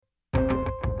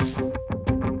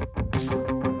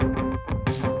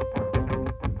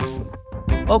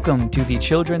Welcome to the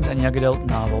Children's and Young Adult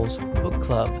Novels Book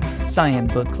Club, Cyan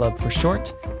Book Club for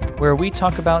short, where we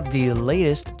talk about the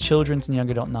latest children's and young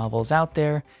adult novels out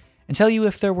there and tell you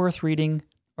if they're worth reading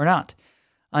or not.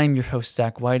 I'm your host,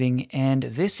 Zach Whiting, and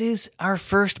this is our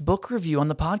first book review on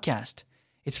the podcast.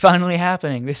 It's finally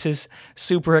happening. This is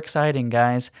super exciting,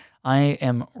 guys. I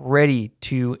am ready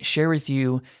to share with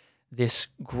you this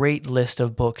great list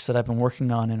of books that I've been working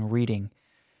on and reading.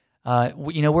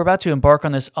 We're about to embark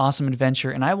on this awesome adventure,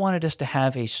 and I wanted us to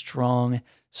have a strong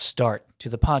start to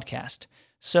the podcast.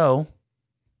 So,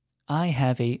 I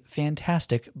have a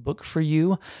fantastic book for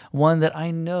you, one that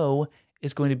I know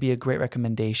is going to be a great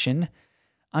recommendation.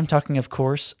 I'm talking, of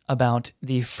course, about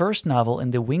the first novel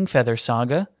in the Wingfeather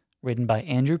saga, written by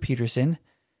Andrew Peterson,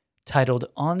 titled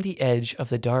On the Edge of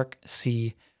the Dark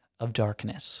Sea of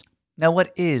Darkness. Now,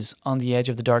 what is On the Edge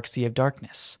of the Dark Sea of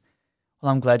Darkness?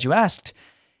 Well, I'm glad you asked.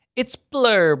 It's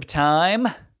blurb time.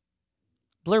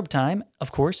 Blurb time,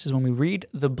 of course, is when we read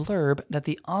the blurb that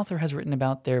the author has written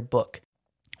about their book.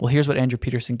 Well, here's what Andrew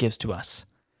Peterson gives to us.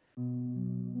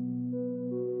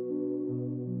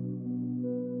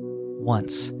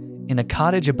 Once, in a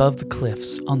cottage above the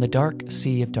cliffs on the dark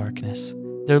sea of darkness,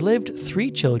 there lived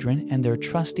 3 children and their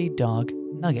trusty dog,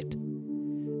 Nugget.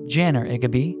 Janner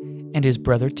Iggaby and his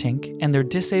brother Tink and their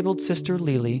disabled sister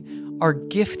Lily are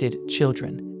gifted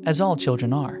children, as all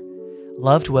children are,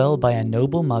 loved well by a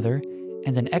noble mother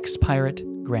and an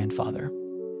ex-pirate grandfather.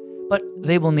 But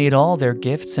they will need all their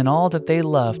gifts and all that they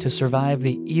love to survive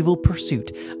the evil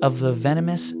pursuit of the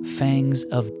venomous fangs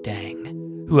of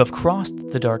Dang, who have crossed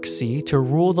the dark sea to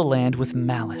rule the land with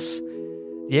malice.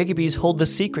 The Iggabys hold the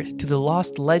secret to the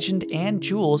lost legend and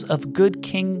jewels of good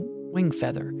King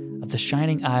Wingfeather of the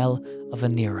Shining Isle of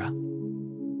Anira.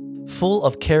 Full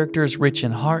of characters rich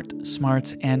in heart,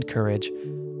 smarts, and courage,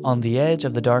 On the Edge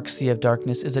of the Dark Sea of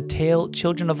Darkness is a tale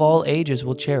children of all ages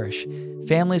will cherish,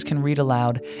 families can read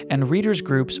aloud, and readers'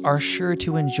 groups are sure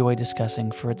to enjoy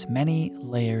discussing for its many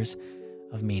layers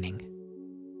of meaning.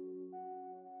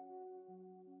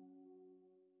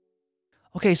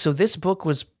 Okay, so this book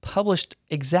was published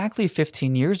exactly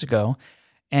 15 years ago,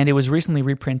 and it was recently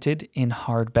reprinted in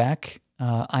hardback.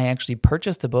 I actually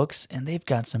purchased the books, and they've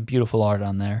got some beautiful art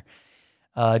on there.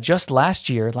 Just last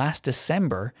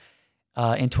December,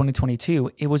 in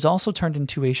 2022, it was also turned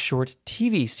into a short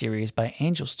TV series by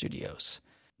Angel Studios.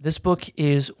 This book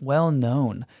is well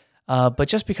known, but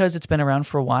just because it's been around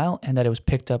for a while and that it was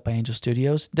picked up by Angel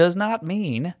Studios does not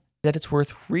mean that it's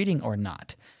worth reading or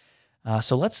not.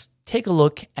 So let's take a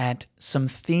look at some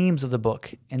themes of the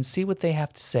book and see what they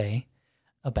have to say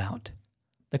about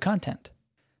the content.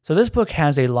 So this book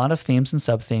has a lot of themes and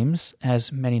sub-themes,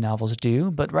 as many novels do,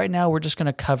 but right now we're just going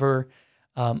to cover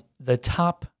the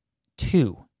top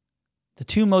 2, the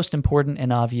 2 most important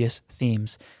and obvious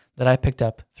themes that I picked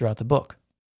up throughout the book.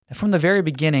 Now, from the very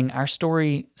beginning, our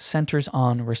story centers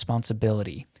on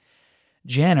responsibility.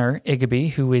 Janner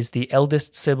Iggaby, who is the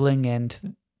eldest sibling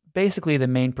and basically the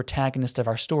main protagonist of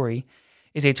our story,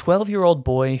 is a 12-year-old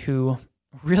boy who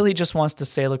really just wants to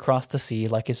sail across the sea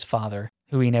like his father,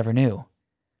 who he never knew.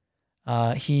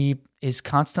 He is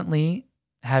constantly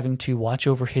having to watch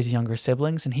over his younger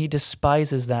siblings, and he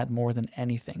despises that more than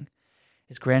anything.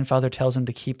 His grandfather tells him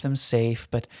to keep them safe,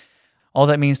 but all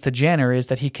that means to Janner is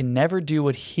that he can never do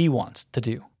what he wants to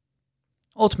do.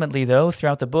 Ultimately, though,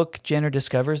 throughout the book, Janner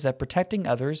discovers that protecting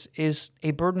others is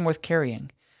a burden worth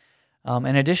carrying.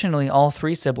 And additionally, all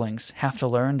 3 siblings have to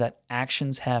learn that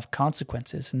actions have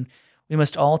consequences, and we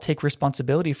must all take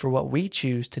responsibility for what we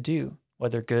choose to do,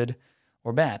 whether good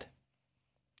or bad.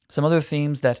 Some other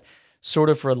themes that sort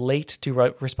of relate to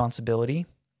responsibility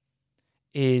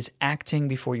is acting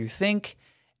before you think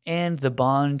and the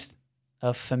bond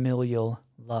of familial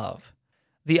love.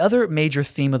 The other major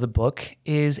theme of the book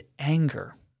is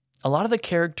anger. A lot of the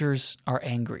characters are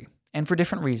angry, and for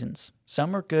different reasons.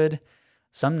 Some are good,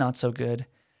 some not so good.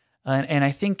 And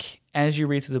I think as you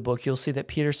read through the book, you'll see that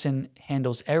Peterson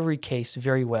handles every case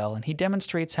very well, and he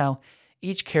demonstrates how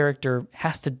each character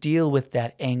has to deal with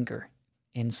that anger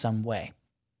in some way.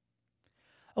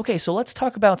 Okay, so let's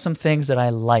talk about some things that I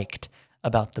liked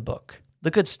about the book.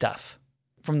 The good stuff.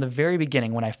 From the very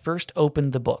beginning, when I first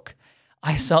opened the book,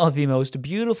 I saw the most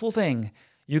beautiful thing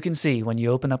you can see when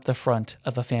you open up the front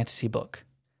of a fantasy book.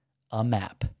 A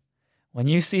map. When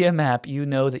you see a map, you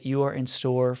know that you are in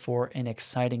store for an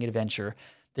exciting adventure.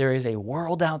 There is a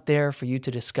world out there for you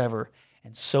to discover,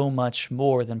 and so much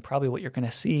more than probably what you're going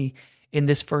to see in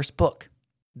this first book.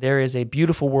 There is a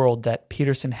beautiful world that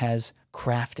Peterson has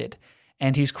crafted,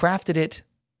 and he's crafted it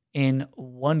in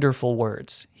wonderful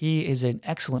words. He is an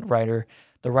excellent writer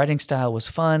The writing style was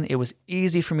fun. It was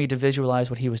easy for me to visualize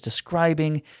what he was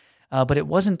describing, but it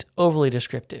wasn't overly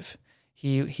descriptive.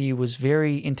 He was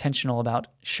very intentional about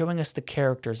showing us the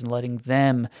characters and letting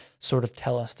them sort of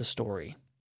tell us the story.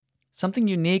 Something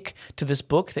unique to this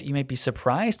book that you may be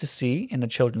surprised to see in a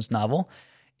children's novel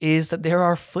is that there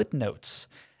are footnotes.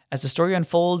 As the story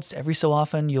unfolds, every so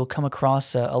often you'll come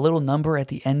across a little number at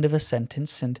the end of a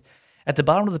sentence, and at the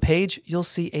bottom of the page, you'll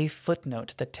see a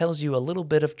footnote that tells you a little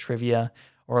bit of trivia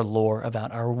or lore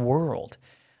about our world.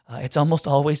 It's almost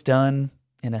always done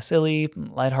in a silly,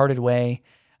 lighthearted way.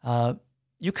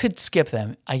 You could skip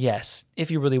them, I guess, if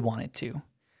you really wanted to.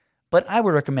 But I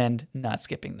would recommend not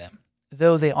skipping them.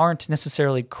 Though they aren't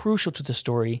necessarily crucial to the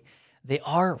story, they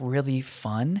are really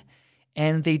fun,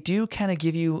 and they do kind of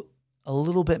give you a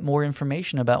little bit more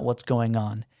information about what's going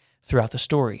on throughout the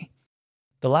story.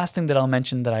 The last thing that I'll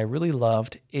mention that I really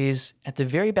loved is at the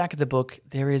very back of the book,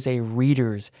 there is a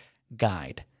reader's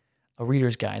guide. A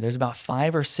reader's guide. There's about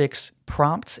 5 or 6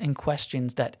 prompts and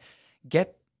questions that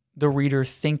get the reader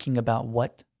thinking about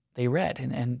what they read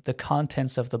and the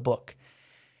contents of the book.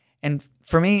 And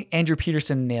for me, Andrew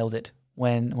Peterson nailed it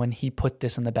when he put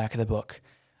this in the back of the book.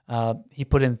 He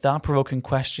put in thought-provoking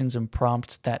questions and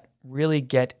prompts that really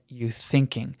get you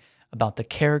thinking about the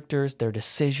characters, their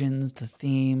decisions, the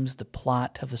themes, the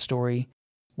plot of the story.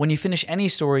 When you finish any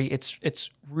story, it's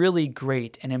really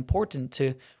great and important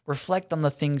to reflect on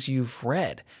the things you've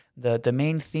read, the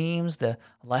main themes, the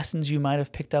lessons you might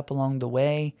have picked up along the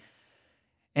way.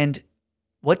 And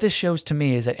what this shows to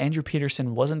me is that Andrew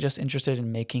Peterson wasn't just interested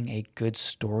in making a good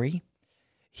story.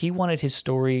 He wanted his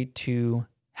story to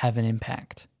have an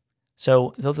impact.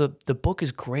 So though the book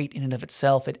is great in and of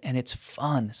itself, and it's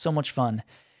fun, so much fun,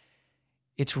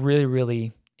 it's really,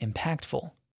 really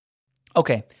impactful.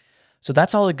 Okay, so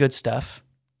that's all the good stuff,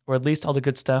 or at least all the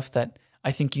good stuff that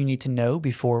I think you need to know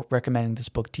before recommending this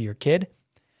book to your kid.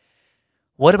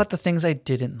 What about the things I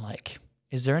didn't like?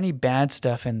 Is there any bad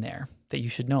stuff in there that you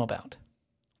should know about?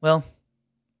 Well,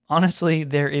 honestly,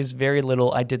 there is very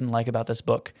little I didn't like about this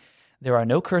book. There are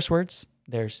no curse words.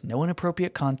 There's no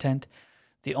inappropriate content.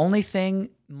 The only thing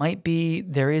might be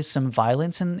there is some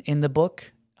violence in the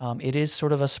book. It is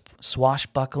sort of a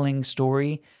swashbuckling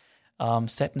story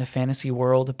set in a fantasy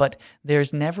world, but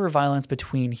there's never violence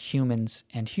between humans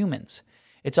and humans.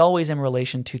 It's always in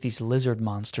relation to these lizard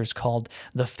monsters called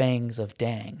the Fangs of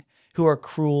Dang, who are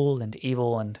cruel and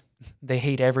evil, and they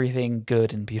hate everything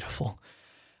good and beautiful.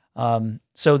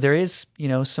 So there is,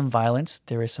 some violence,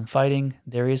 there is some fighting,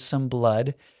 there is some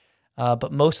blood,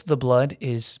 but most of the blood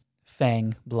is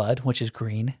fang blood, which is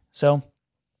green. So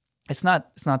it's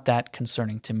not that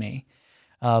concerning to me,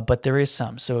 but there is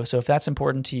some. So if that's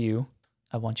important to you,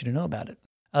 I want you to know about it.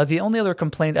 The only other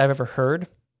complaint I've ever heard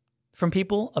from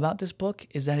people about this book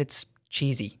is that it's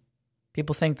cheesy.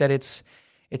 People think that it's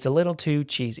a little too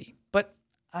cheesy, but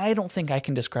I don't think I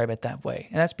can describe it that way.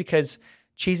 And that's because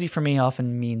cheesy for me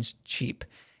often means cheap.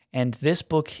 And this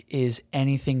book is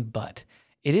anything but.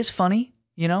 It is funny,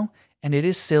 and it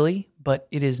is silly, but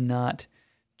it is not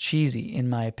cheesy, in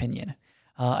my opinion.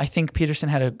 I think Peterson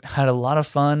had a lot of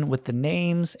fun with the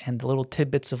names and the little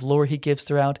tidbits of lore he gives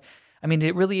throughout. I mean,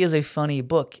 it really is a funny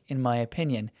book, in my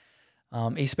opinion,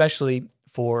 especially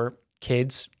for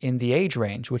kids in the age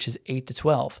range, which is 8 to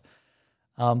 12.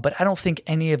 But I don't think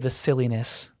any of the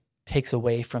silliness takes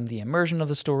away from the immersion of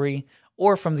the story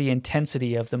or from the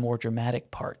intensity of the more dramatic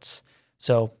parts.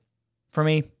 So for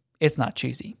me, it's not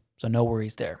cheesy, so no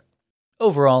worries there.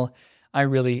 Overall, I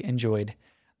really enjoyed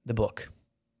the book.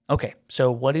 Okay,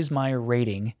 so what is my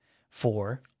rating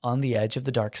for On the Edge of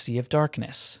the Dark Sea of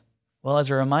Darkness? Well, as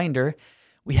a reminder,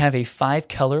 we have a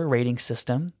 5-color rating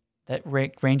system that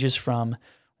ranges from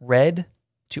red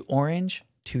to orange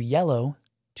to yellow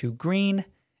to green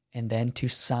and then to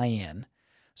cyan.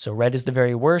 So red is the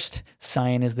very worst,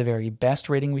 cyan is the very best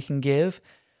rating we can give.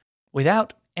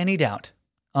 Without any doubt,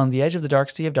 On the Edge of the Dark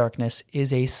Sea of Darkness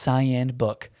is a cyan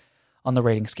book on the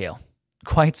rating scale.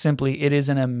 Quite simply, it is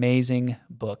an amazing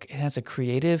book. It has a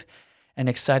creative and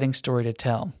exciting story to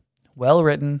tell. Well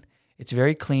written, it's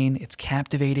very clean, it's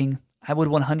captivating. I would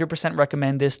 100%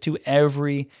 recommend this to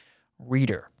every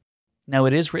reader. Now,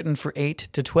 it is written for 8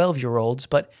 to 12-year-olds,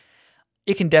 but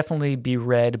it can definitely be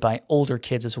read by older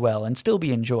kids as well and still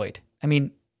be enjoyed. I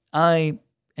mean, I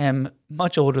am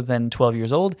much older than 12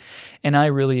 years old, and I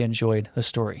really enjoyed the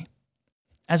story.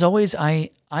 As always,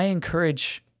 I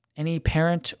encourage any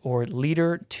parent or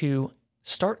leader to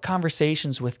start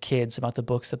conversations with kids about the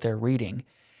books that they're reading.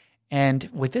 And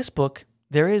with this book,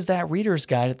 there is that reader's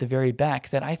guide at the very back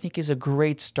that I think is a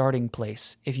great starting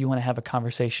place if you want to have a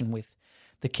conversation with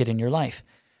the kid in your life.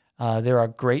 There are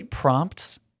great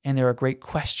prompts And there are great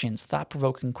questions,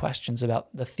 thought-provoking questions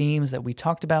about the themes that we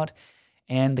talked about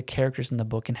and the characters in the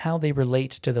book and how they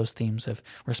relate to those themes of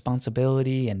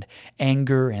responsibility and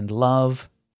anger and love.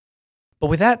 But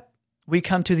with that, we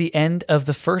come to the end of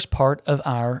the first part of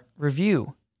our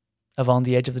review of On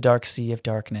the Edge of the Dark Sea of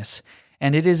Darkness.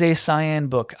 And it is a Cyan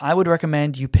book. I would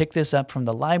recommend you pick this up from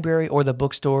the library or the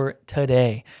bookstore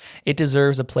today. It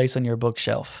deserves a place on your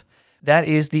bookshelf. That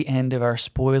is the end of our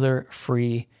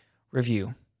spoiler-free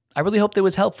review. I really hope that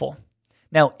was helpful.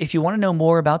 Now, if you want to know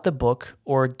more about the book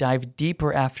or dive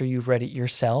deeper after you've read it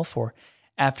yourself or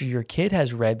after your kid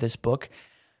has read this book,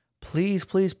 please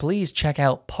check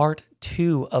out part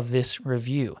 2 of this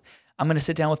review. I'm going to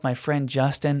sit down with my friend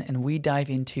Justin and we dive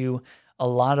into a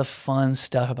lot of fun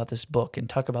stuff about this book and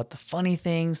talk about the funny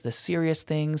things, the serious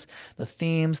things, the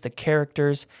themes, the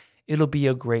characters. It'll be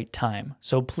a great time.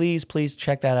 So please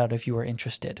check that out if you are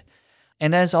interested.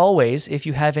 And as always, if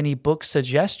you have any book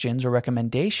suggestions or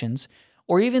recommendations,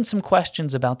 or even some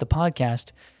questions about the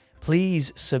podcast,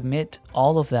 please submit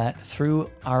all of that through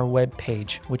our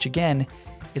webpage, which again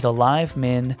is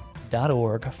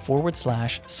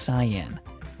alivemin.org/Cyan.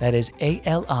 That is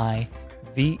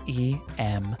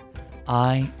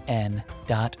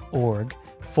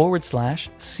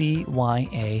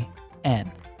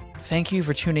ALIVEMIN.org/CYAN. Thank you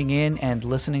for tuning in and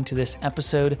listening to this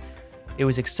episode. It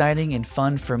was exciting and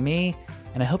fun for me,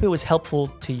 and I hope it was helpful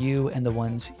to you and the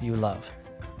ones you love.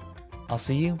 I'll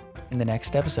see you in the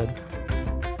next episode.